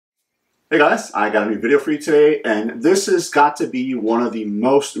Hey guys, I got a new video for you today, and this has got to be one of the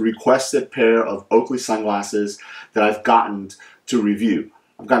most requested pair of Oakley sunglasses that I've gotten to review.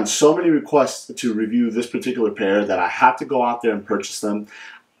 I've gotten so many requests to review this particular pair that I had to go out there and purchase them.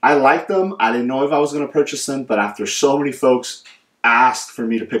 I like them. I didn't know if I was going to purchase them, but after so many folks asked for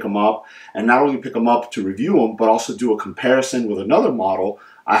me to pick them up, and not only pick them up to review them, but also do a comparison with another model,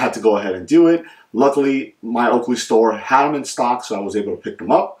 I had to go ahead and do it. Luckily, my Oakley store had them in stock, so I was able to pick them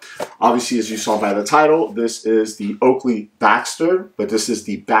up. Obviously, as you saw by the title, this is the Oakley Baxter, but this is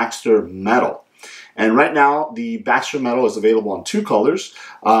the Baxter Metal. And right now, the Baxter Metal is available in two colors.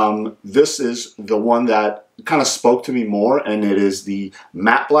 This is the one that kind of spoke to me more, and it is the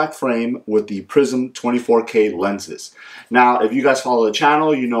matte black frame with the Prizm 24k lenses. Now, if you guys follow the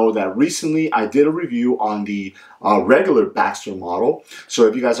channel, you know that recently I did a review on the regular Baxter model. So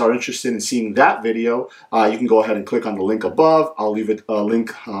if you guys are interested in seeing that video, you can go ahead and click on the link above. I'll leave it a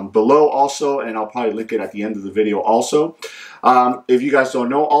link below also, and I'll probably link it at the end of the video also. If you guys don't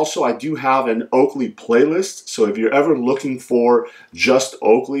know, also I do have an Oakley playlist. So if you're ever looking for just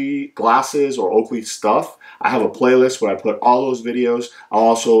Oakley glasses or Oakley stuff, I have a playlist where I put all those videos. I'll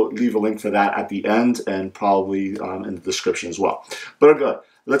also leave a link for that at the end and probably in the description as well. But good.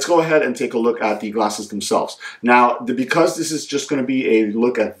 Let's go ahead and take a look at the glasses themselves. Now, because this is just going to be a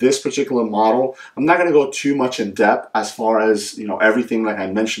look at this particular model, I'm not going to go too much in depth as far as, you know, everything like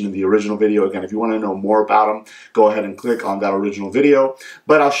I mentioned in the original video. Again, if you want to know more about them, go ahead and click on that original video.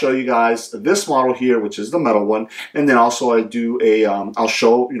 But I'll show you guys this model here, which is the metal one, and then also I do a, I'll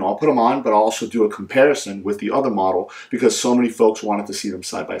show, you know, I'll put them on, but I'll also do a comparison with the other model because so many folks wanted to see them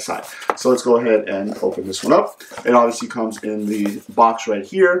side by side. So let's go ahead and open this one up. It obviously comes in the box right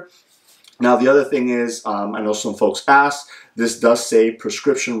here. Now the other thing is, I know some folks asked, this does say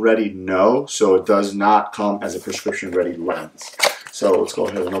prescription ready no, so it does not come as a prescription ready lens. So let's go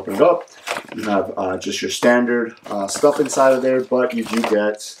ahead and open it up. You have just your standard stuff inside of there, but you do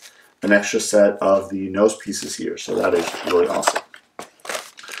get an extra set of the nose pieces here, so that is really awesome.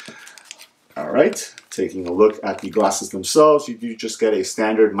 Alright, taking a look at the glasses themselves, you do just get a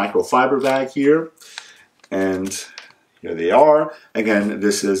standard microfiber bag here, and here they are. Again,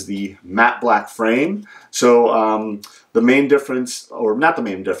 this is the matte black frame. So the main difference, or not the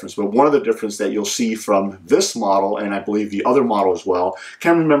main difference, but one of the differences that you'll see from this model, and I believe the other model as well,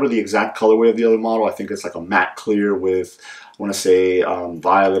 can't remember the exact colorway of the other model. I think it's like a matte clear with, I want to say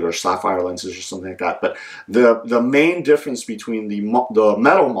violet or sapphire lenses or something like that. But the main difference between the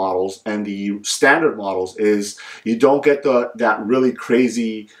metal models and the standard models is you don't get that really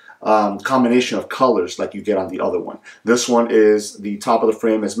crazy combination of colors like you get on the other one. This one is, the top of the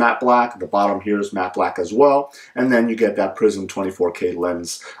frame is matte black, the bottom here is matte black as well, and then you get that Prizm 24k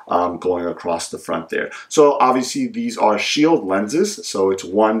lens going across the front there. So obviously these are shield lenses, so it's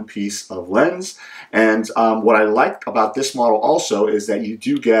one piece of lens, and what I like about this model also is that you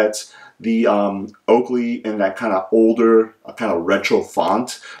do get the Oakley in that kind of older, kind of retro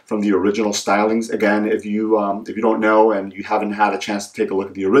font from the original stylings. Again, if you don't know and you haven't had a chance to take a look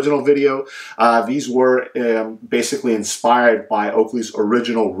at the original video, these were basically inspired by Oakley's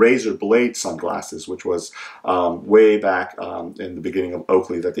original razor blade sunglasses, which was way back in the beginning of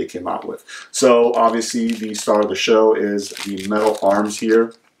Oakley that they came out with. So obviously the star of the show is the metal arms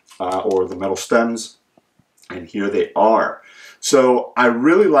here, or the metal stems, and here they are. So I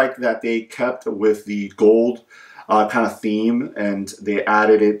really like that they kept with the gold kind of theme, and they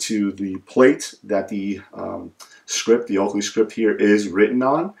added it to the plate that the script, the Oakley script here, is written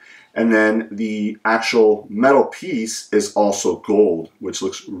on. And then the actual metal piece is also gold, which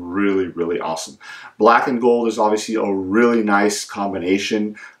looks really, really awesome. Black and gold is obviously a really nice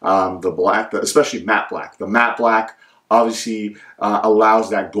combination. The black, especially matte black. The matte black obviously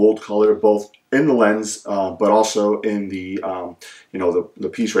allows that gold color both in the lens, but also in the, you know, the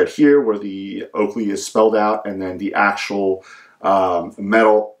piece right here where the Oakley is spelled out, and then the actual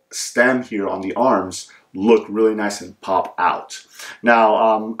metal stem here on the arms look really nice and pop out.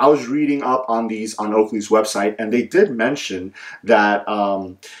 Now, I was reading up on these on Oakley's website, and they did mention that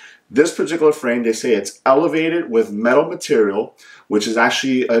this particular frame, they say it's elevated with metal material, which is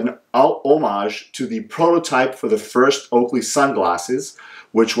actually an homage to the prototype for the first Oakley sunglasses,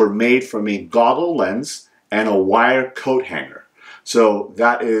 which were made from a goggle lens and a wire coat hanger. So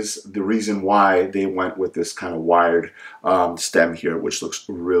that is the reason why they went with this kind of wired stem here, which looks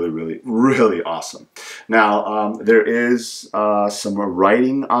really, really, really awesome. Now, there is some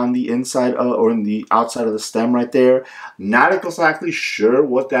writing on the inside or in the outside of the stem right there. Not exactly sure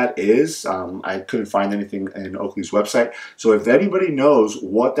what that is. I couldn't find anything in Oakley's website. So if anybody knows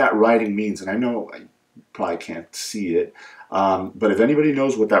what that writing means, and I know I probably can't see it, But if anybody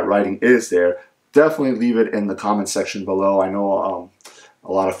knows what that writing is there, definitely leave it in the comment section below. I know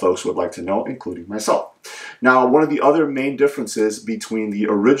a lot of folks would like to know, including myself. Now, one of the other main differences between the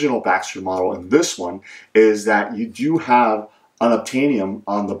original Baxter model and this one is that you do have unobtainium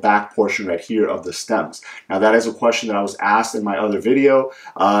on the back portion right here of the stems. Now, that is a question that I was asked in my other video.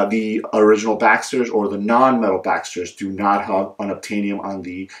 The original Baxters or the non-metal Baxters do not have unobtainium on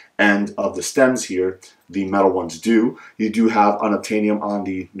the end of the stems here. The metal ones do. You do have unobtainium on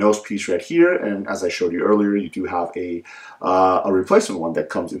the nose piece right here, and as I showed you earlier, you do have a replacement one that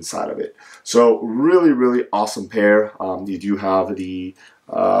comes inside of it. So really, really awesome pair. You do have the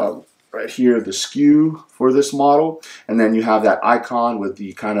right here, the skew for this model, and then you have that icon with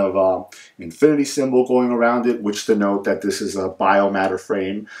the kind of infinity symbol going around it, which denote that this is a biomatter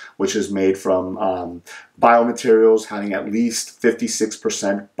frame, which is made from biomaterials having at least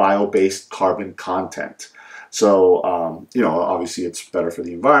 56% bio-based carbon content. So, you know, obviously it's better for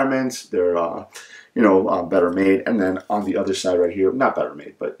the environment. They're you know, better made. And then on the other side right here, not better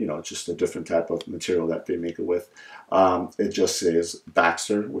made, but, you know, just a different type of material that they make it with. It just says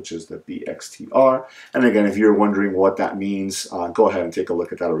Baxter, which is the BXTR. And again, if you're wondering what that means, go ahead and take a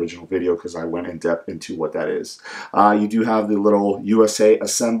look at that original video because I went in depth into what that is. You do have the little USA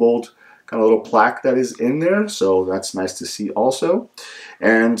assembled kind of little plaque that is in there, so that's nice to see also.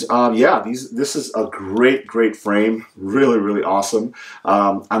 And yeah, this is a great frame, really awesome.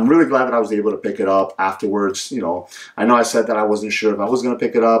 I'm really glad that I was able to pick it up afterwards. You know, I know I said that I wasn't sure if I was going to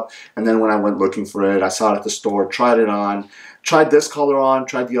pick it up, and then when I went looking for it, I saw it at the store, tried it on, tried this color on,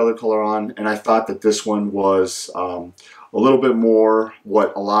 tried the other color on, and I thought that this one was a little bit more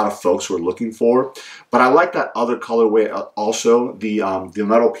what a lot of folks were looking for. But I like that other colorway also. The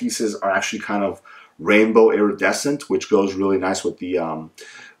metal pieces are actually kind of rainbow iridescent, which goes really nice with the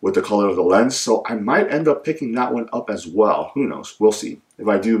color of the lens. So I might end up picking that one up as well. Who knows? We'll see. If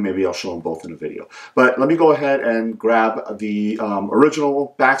I do, maybe I'll show them both in a video. But let me go ahead and grab the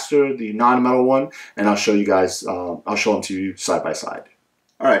original Baxter, the non-metal one, and I'll show you guys, I'll show them to you side by side.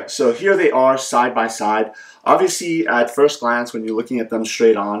 All right, so here they are side by side. Obviously, at first glance, when you're looking at them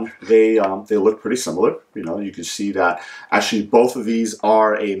straight on, they look pretty similar. You know, you can see that actually both of these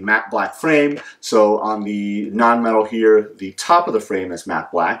are a matte black frame. So on the non-metal here, the top of the frame is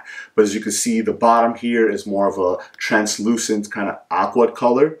matte black, but as you can see, the bottom here is more of a translucent kind of aqua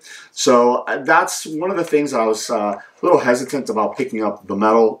color. So that's one of the things I was a little hesitant about picking up the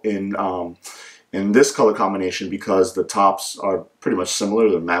metal in this color combination because the tops are pretty much similar,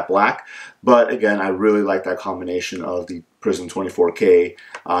 they're matte black. But again, I really like that combination of the Prizm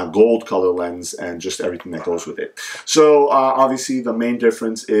 24k gold color lens and just everything that goes with it. So obviously the main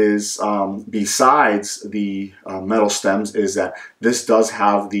difference is, besides the metal stems, is that this does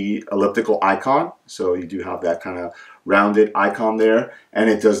have the elliptical icon. So you do have that kind of rounded icon there, and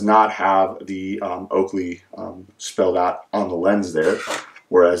it does not have the Oakley spelled out on the lens there.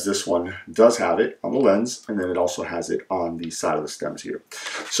 Whereas this one does have it on the lens, and then it also has it on the side of the stems here.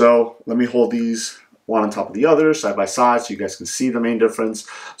 So let me hold these one on top of the other, side by side, so you guys can see the main difference.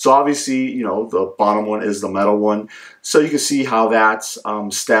 So obviously, you know, the bottom one is the metal one. So you can see how that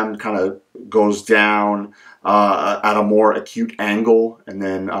stem kind of goes down at a more acute angle, and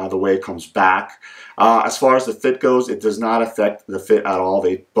then the way it comes back. As far as the fit goes, it does not affect the fit at all.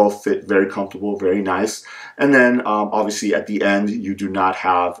 They both fit very comfortable, very nice. And then obviously at the end, you do not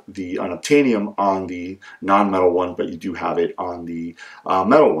have the unobtainium on the non-metal one, but you do have it on the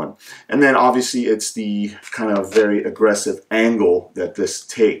metal one. And then obviously it's the kind of very aggressive angle that this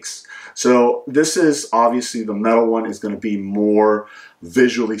takes. So this is obviously, the metal one is going to be more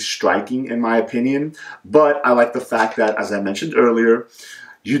visually striking in my opinion, but I like the fact that, as I mentioned earlier,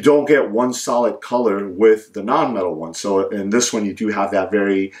 you don't get one solid color with the non-metal one. So in this one, you do have that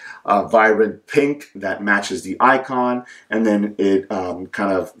very vibrant pink that matches the icon, and then it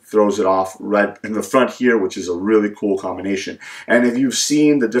kind of throws it off right in the front here, which is a really cool combination. And if you've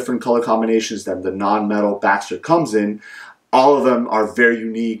seen the different color combinations that the non-metal Baxter comes in, all of them are very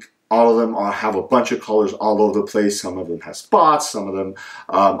unique. All of them have a bunch of colors all over the place. Some of them have spots. Some of them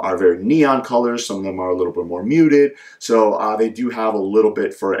are very neon colors. Some of them are a little bit more muted. So they do have a little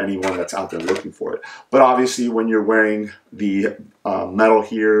bit for anyone that's out there looking for it. But obviously, when you're wearing the metal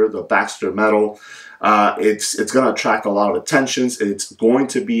here, the Baxter metal, it's going to attract a lot of attentions. It's going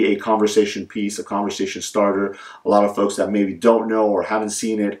to be a conversation piece, a conversation starter. A lot of folks that maybe don't know or haven't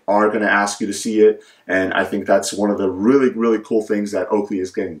seen it are going to ask you to see it. And I think that's one of the really cool things that Oakley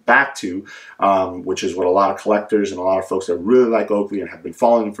is getting back to, which is what a lot of collectors and a lot of folks that really like Oakley and have been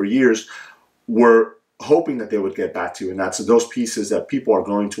following them for years were hoping that they would get back to, and that's those pieces that people are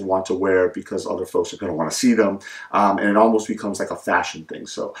going to want to wear because other folks are going to want to see them, and it almost becomes like a fashion thing.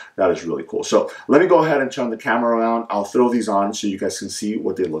 So that is really cool. So let me go ahead and turn the camera around. I'll throw these on so you guys can see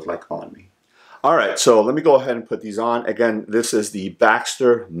what they look like on me. All right, so let me go ahead and put these on. Again, this is the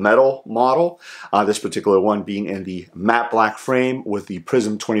BXTR Metal model. This particular one being in the matte black frame with the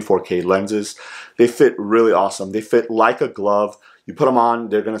Prizm 24k lenses. They fit really awesome. They fit like a glove. You put them on,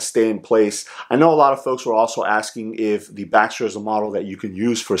 they're going to stay in place. I know a lot of folks were also asking if the BXTR is a model that you can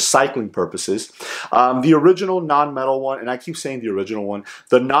use for cycling purposes. The original non-metal one, and I keep saying the original one,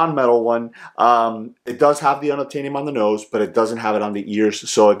 the non-metal one, it does have the unobtainium on the nose, but it doesn't have it on the ears.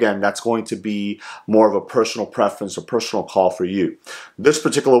 So again, that's going to be more of a personal preference, a personal call for you. This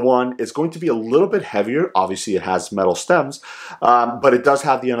particular one is going to be a little bit heavier. Obviously, it has metal stems, but it does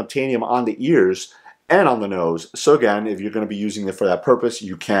have the unobtainium on the ears and on the nose. So again, if you're going to be using it for that purpose,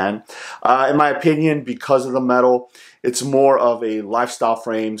 you can. In my opinion, because of the metal, it's more of a lifestyle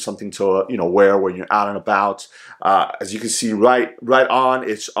frame, something to wear when you're out and about. As you can see right on,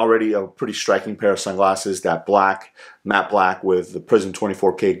 it's already a pretty striking pair of sunglasses. That black, matte black with the Prizm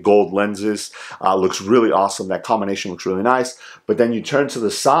 24k gold lenses looks really awesome. That combination looks really nice. But then you turn to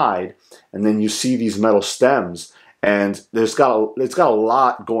the side, and then you see these metal stems. And it's got a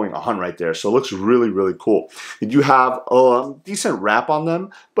lot going on right there, so it looks really, really cool. You do have a decent wrap on them,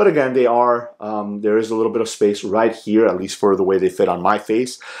 but again, they are there is a little bit of space right here, at least for the way they fit on my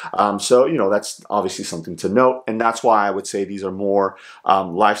face. So that's obviously something to note, and that's why I would say these are more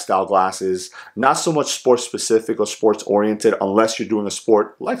lifestyle glasses, not so much sports specific or sports oriented, unless you're doing a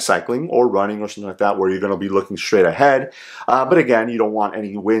sport like cycling or running or something like that, where you're going to be looking straight ahead. But again, you don't want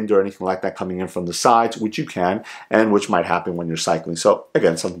any wind or anything like that coming in from the sides, which you can, and which might happen when you're cycling. So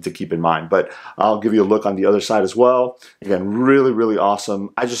again, something to keep in mind. But I'll give you a look on the other side as well. Again, really, really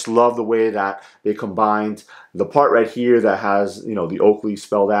awesome. I just love the way that they combined the part right here that has, the Oakley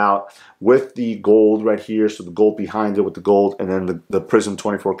spelled out with the gold right here. So the gold behind it with the gold, and then the Prizm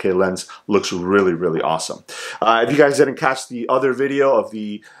 24k lens looks really, really awesome. If you guys didn't catch the other video of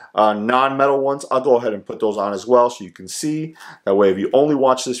the non-metal ones, I'll go ahead and put those on as well so you can see. That way, if you only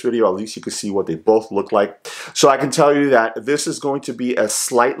watch this video, at least you can see what they both look like. So I can tell you that this is going to be a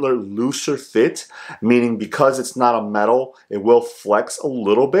slightly looser fit, meaning because it's not a metal, it will flex a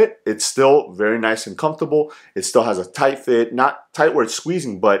little bit. It's still very nice and comfortable. It still has a tight fit, not tight where it's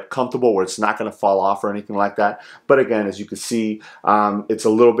squeezing, but comfortable where it's not going to fall off or anything like that. But again, as you can see, it's a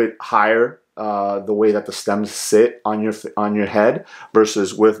little bit higher the way that the stems sit on your head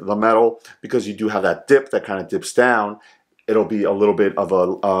versus with the metal, because you do have that dip that kind of dips down. It'll be a little bit of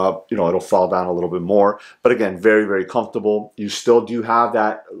a, it'll fall down a little bit more. But again, very, very comfortable. You still do have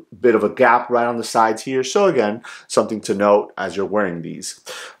that bit of a gap right on the sides here. So again, something to note as you're wearing these.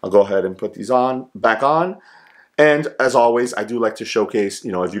 I'll go ahead and put these back on. And as always, I do like to showcase,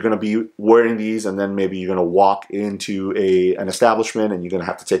 if you're going to be wearing these and then maybe you're going to walk into an establishment and you're going to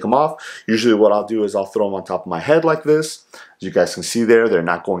have to take them off. Usually what I'll do is I'll throw them on top of my head like this. As you guys can see there, they're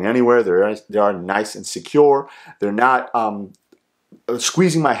not going anywhere. They are nice and secure. They're not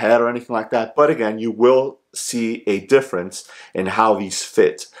squeezing my head or anything like that. But again, you will see a difference in how these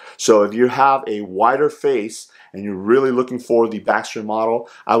fit. So if you have a wider face and you're really looking for the BXTR model,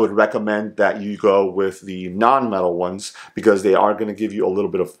 I would recommend that you go with the non-metal ones, because they are going to give you a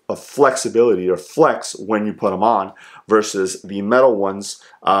little bit of flexibility or flex when you put them on, versus the metal ones.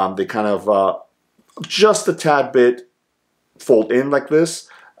 They kind of just a tad bit fold in like this,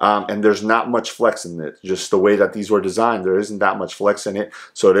 and there's not much flex in it. Just the way that these were designed, there isn't that much flex in it,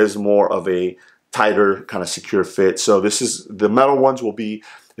 so it is more of a tighter kind of secure fit. So the metal ones will be,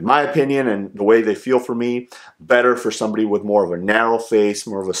 in my opinion, and the way they feel for me, better for somebody with more of a narrow face,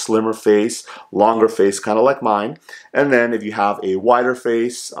 more of a slimmer face, longer face, kind of like mine. And then if you have a wider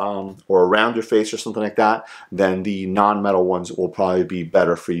face or a rounder face or something like that, then the non-metal ones will probably be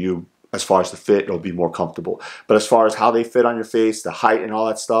better for you. As far as the fit, it'll be more comfortable. But as far as how they fit on your face, the height and all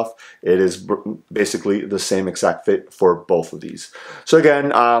that stuff, it is basically the same exact fit for both of these. So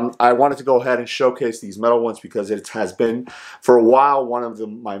again, I wanted to go ahead and showcase these metal ones because it has been, for a while, one of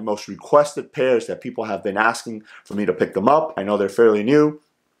my most requested pairs that people have been asking for me to pick them up. I know they're fairly new.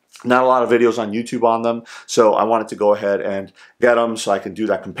 Not a lot of videos on YouTube on them, so I wanted to go ahead and get them so I can do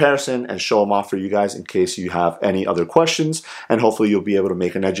that comparison and show them off for you guys in case you have any other questions, and hopefully you'll be able to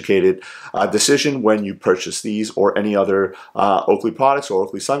make an educated decision when you purchase these or any other Oakley products or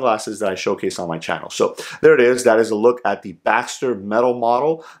Oakley sunglasses that I showcase on my channel. So there it is. That is a look at the BXTR Metal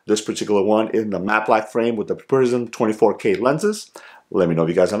model, this particular one in the matte black frame with the Prizm 24k lenses. Let me know if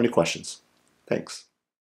you guys have any questions. Thanks.